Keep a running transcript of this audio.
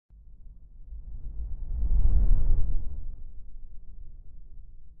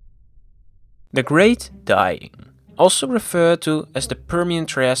The Great Dying, also referred to as the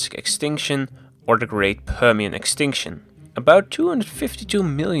Permian-Triassic Extinction or the Great Permian Extinction. About 252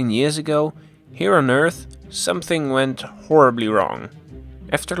 million years ago, here on Earth, something went horribly wrong.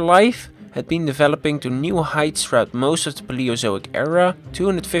 After life had been developing to new heights throughout most of the Paleozoic era,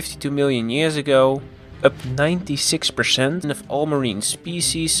 252 million years ago, up 96% of all marine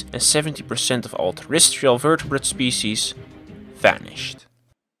species and 70% of all terrestrial vertebrate species vanished.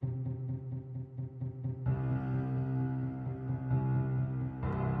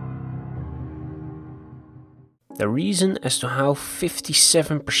 The reason as to how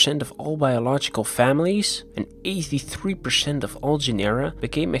 57% of all biological families and 83% of all genera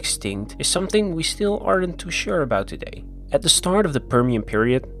became extinct is something we still aren't too sure about today. At the start of the Permian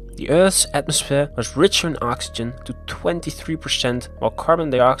period, the Earth's atmosphere was richer in oxygen to 23%, while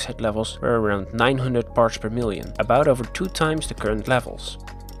carbon dioxide levels were around 900 parts per million, about over 2 times the current levels.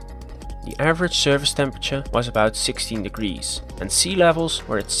 The average surface temperature was about 16 degrees, and sea levels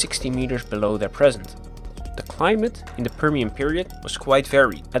were at 60 meters below their present. The climate in the Permian period was quite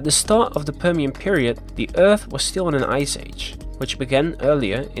varied. At the start of the Permian period, the Earth was still in an ice age, which began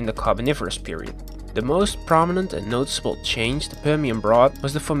earlier in the Carboniferous period. The most prominent and noticeable change the Permian brought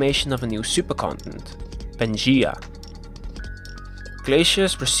was the formation of a new supercontinent, Pangaea.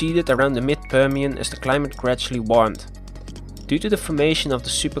 Glaciers receded around the mid-Permian as the climate gradually warmed, due to the formation of the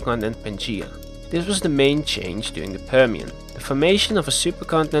supercontinent Pangaea. This was the main change during the Permian. The formation of a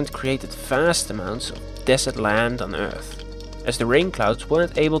supercontinent created vast amounts of desert land on Earth, as the rain clouds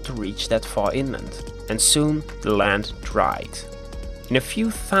weren't able to reach that far inland, and soon the land dried. In a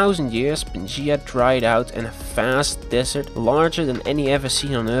few thousand years, Pangaea dried out and a vast desert larger than any ever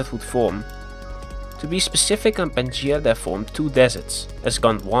seen on Earth would form. To be specific, on Pangaea there formed 2 deserts. As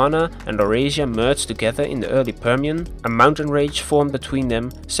Gondwana and Laurasia merged together in the early Permian, a mountain range formed between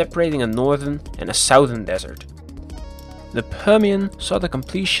them, separating a northern and a southern desert. The Permian saw the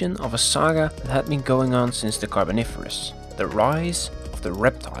completion of a saga that had been going on since the Carboniferous, the rise of the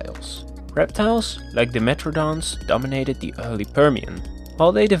reptiles. Reptiles, like Dimetrodons, dominated the early Permian,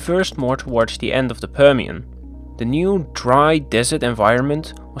 while they diverged more towards the end of the Permian. The new dry desert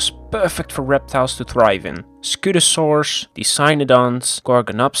environment was perfect for reptiles to thrive in. Scutosaurs, Dicynodons,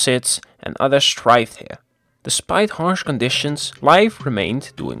 Gorgonopsids and others thrived here. Despite harsh conditions, life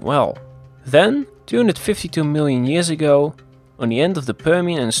remained doing well. Then, 252 million years ago, on the end of the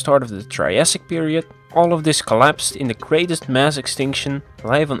Permian and start of the Triassic Period, all of this collapsed in the greatest mass extinction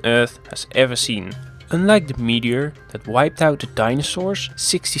life on Earth has ever seen. Unlike the meteor that wiped out the dinosaurs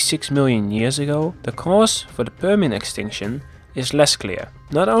 66 million years ago, the cause for the Permian extinction is less clear.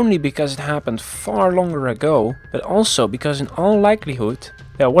 Not only because it happened far longer ago, but also because in all likelihood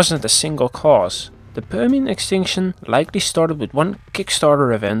there wasn't a single cause. The Permian extinction likely started with one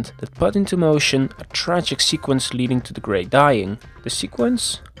Kickstarter event that put into motion a tragic sequence leading to the Great Dying. The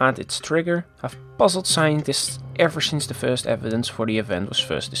sequence and its trigger have puzzled scientists ever since the first evidence for the event was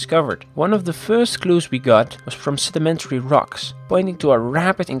first discovered. One of the first clues we got was from sedimentary rocks, pointing to a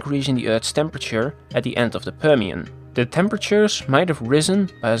rapid increase in the Earth's temperature at the end of the Permian. The temperatures might have risen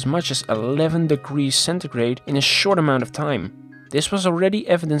by as much as 11 degrees centigrade in a short amount of time. This was already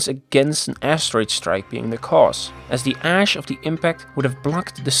evidence against an asteroid strike being the cause, as the ash of the impact would have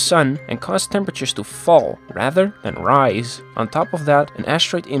blocked the sun and caused temperatures to fall rather than rise. On top of that, an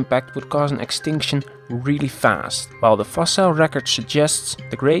asteroid impact would cause an extinction really fast, while the fossil record suggests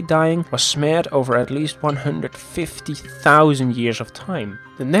the Great Dying was smeared over at least 150,000 years of time.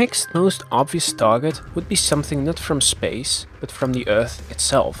 The next most obvious target would be something not from space, but from the Earth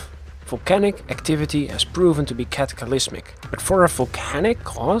itself. Volcanic activity has proven to be cataclysmic, but for a volcanic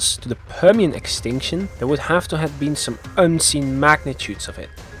cause to the Permian extinction, there would have to have been some unseen magnitudes of it.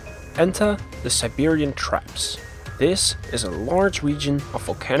 Enter the Siberian Traps. This is a large region of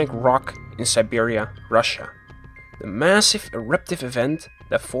volcanic rock in Siberia, Russia. The massive eruptive event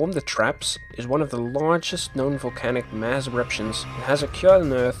that formed the traps is one of the largest known volcanic mass eruptions that has occurred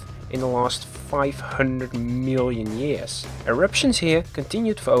on Earth in the last 500 million years. Eruptions here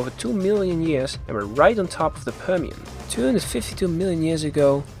continued for over 2 million years and were right on top of the Permian. 252 million years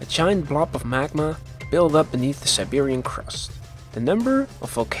ago, a giant blob of magma built up beneath the Siberian crust. The number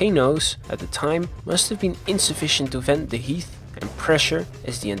of volcanoes at the time must have been insufficient to vent the heat and pressure,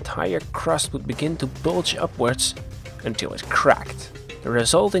 as the entire crust would begin to bulge upwards until it cracked. The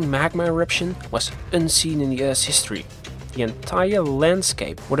resulting magma eruption was unseen in the Earth's history. The entire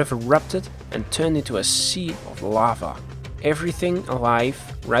landscape would have erupted and turned into a sea of lava. Everything alive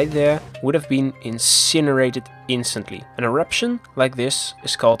right there would have been incinerated instantly. An eruption like this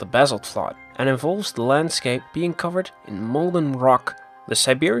is called a basalt flood and involves the landscape being covered in molten rock The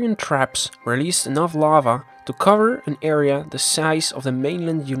Siberian Traps released enough lava to cover an area the size of the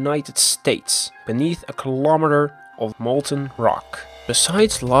mainland United States beneath a kilometer of molten rock.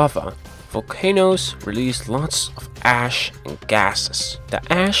 Besides lava, volcanoes release lots of ash and gases. The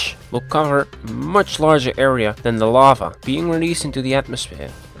ash will cover a much larger area than the lava, being released into the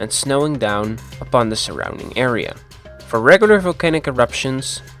atmosphere and snowing down upon the surrounding area. For regular volcanic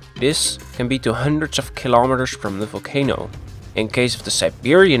eruptions, this can be to hundreds of kilometers from the volcano. In case of the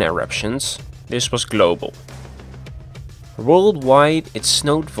Siberian eruptions, this was global. Worldwide, it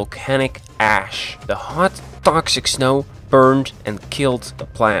snowed volcanic ash. The hot, toxic snow burned and killed the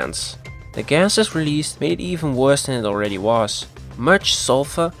plants. The gases released made it even worse than it already was. Much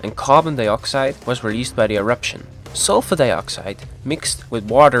sulfur and carbon dioxide was released by the eruption. Sulfur dioxide mixed with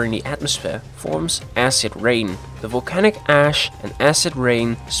water in the atmosphere forms acid rain. The volcanic ash and acid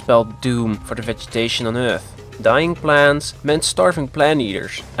rain spelled doom for the vegetation on Earth. Dying plants meant starving plant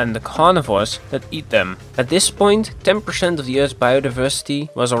eaters and the carnivores that eat them. At this point, 10% of the Earth's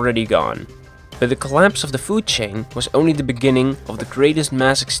biodiversity was already gone. But the collapse of the food chain was only the beginning of the greatest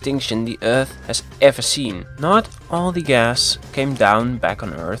mass extinction the Earth has ever seen. Not all the gas came down back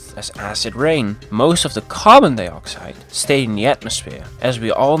on Earth as acid rain. Most of the carbon dioxide stayed in the atmosphere. As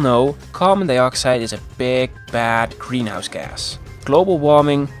we all know, carbon dioxide is a big, bad greenhouse gas. Global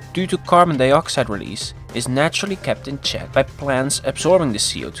warming due to carbon dioxide release is naturally kept in check by plants absorbing the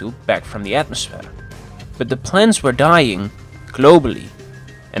CO2 back from the atmosphere. But the plants were dying globally,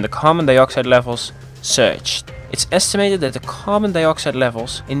 and the carbon dioxide levels surged. It's estimated that the carbon dioxide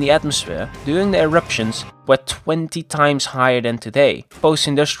levels in the atmosphere during the eruptions were 20 times higher than today.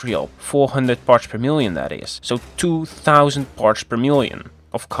 Post-industrial, 400 parts per million that is, so 2000 parts per million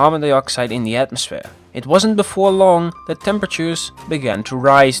of carbon dioxide in the atmosphere. It wasn't before long that temperatures began to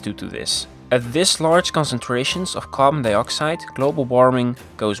rise due to this. At this large concentrations of carbon dioxide, global warming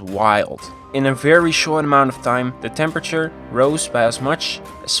goes wild. In a very short amount of time, the temperature rose by as much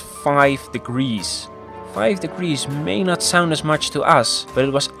as 5 degrees. 5 degrees may not sound as much to us, but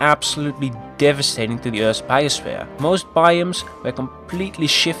it was absolutely devastating to the Earth's biosphere. Most biomes were completely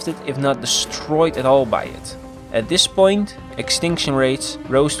shifted, if not destroyed at all by it. At this point, extinction rates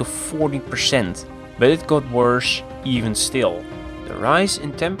rose to 40%, but it got worse even still. The rise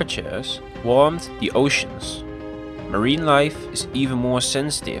in temperatures warmed the oceans. Marine life is even more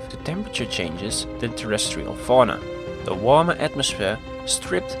sensitive to temperature changes than terrestrial fauna. The warmer atmosphere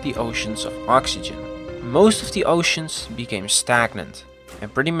stripped the oceans of oxygen. Most of the oceans became stagnant,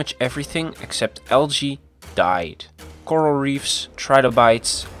 and pretty much everything except algae died. Coral reefs,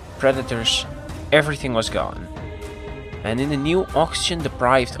 trilobites, predators, everything was gone. And in the new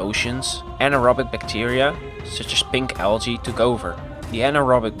oxygen-deprived oceans, anaerobic bacteria, such as pink algae, took over. The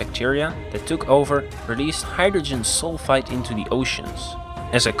anaerobic bacteria that took over released hydrogen sulfide into the oceans.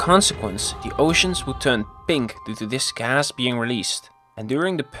 As a consequence, the oceans would turn pink due to this gas being released. And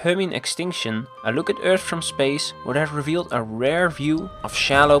during the Permian Extinction, a look at Earth from space would have revealed a rare view of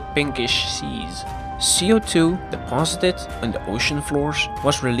shallow pinkish seas. CO2 deposited on the ocean floors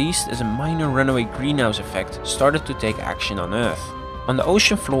was released as a minor runaway greenhouse effect started to take action on Earth. On the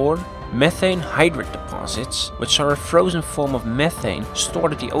ocean floor, methane hydrate deposits, which are a frozen form of methane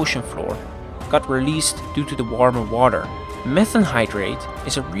stored at the ocean floor, got released due to the warmer water. Methane hydrate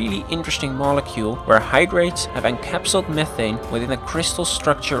is a really interesting molecule where hydrates have encapsulated methane within a crystal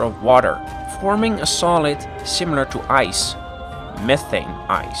structure of water, forming a solid similar to ice, methane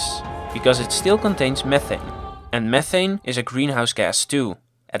ice, because it still contains methane. And methane is a greenhouse gas too,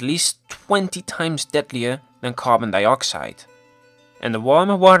 at least 20 times deadlier than carbon dioxide. And the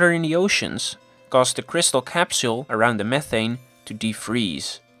warmer water in the oceans caused the crystal capsule around the methane to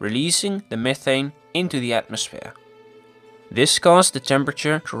defreeze, releasing the methane into the atmosphere. This caused the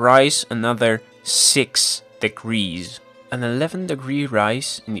temperature to rise another 6 degrees. An 11-degree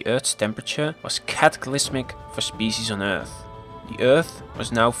rise in the Earth's temperature was cataclysmic for species on Earth. The Earth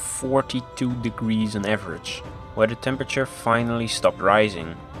was now 42 degrees on average, where the temperature finally stopped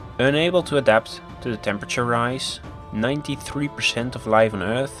rising. Unable to adapt to the temperature rise, 93% of life on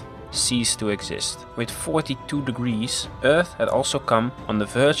Earth ceased to exist. With 42 degrees, Earth had also come on the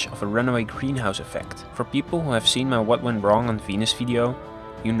verge of a runaway greenhouse effect. For people who have seen my What Went Wrong on Venus video,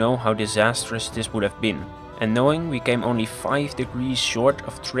 you know how disastrous this would have been. And knowing we came only 5 degrees short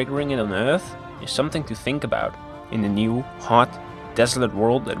of triggering it on Earth is something to think about. In the new, hot, desolate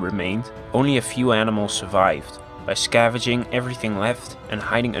world that remained, only a few animals survived, by scavenging everything left and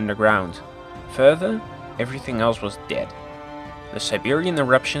hiding underground. Further, everything else was dead. The Siberian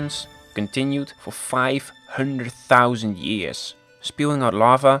eruptions continued for 500,000 years, spewing out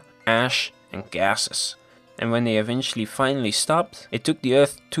lava, ash and gases. and when they eventually finally stopped, it took the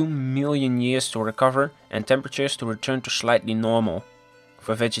Earth 2 million years to recover and temperatures to return to slightly normal.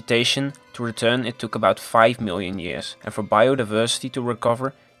 For vegetation to return it took about 5 million years, and for biodiversity to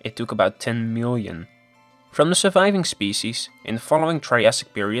recover it took about 10 million. From the surviving species, in the following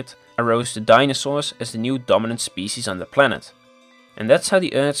Triassic period, arose the dinosaurs as the new dominant species on the planet. And that's how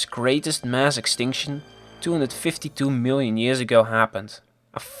the Earth's greatest mass extinction 252 million years ago happened.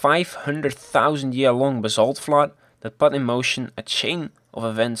 A 500,000 year long basalt flood that put in motion a chain of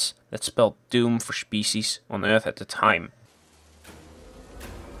events that spelled doom for species on Earth at the time.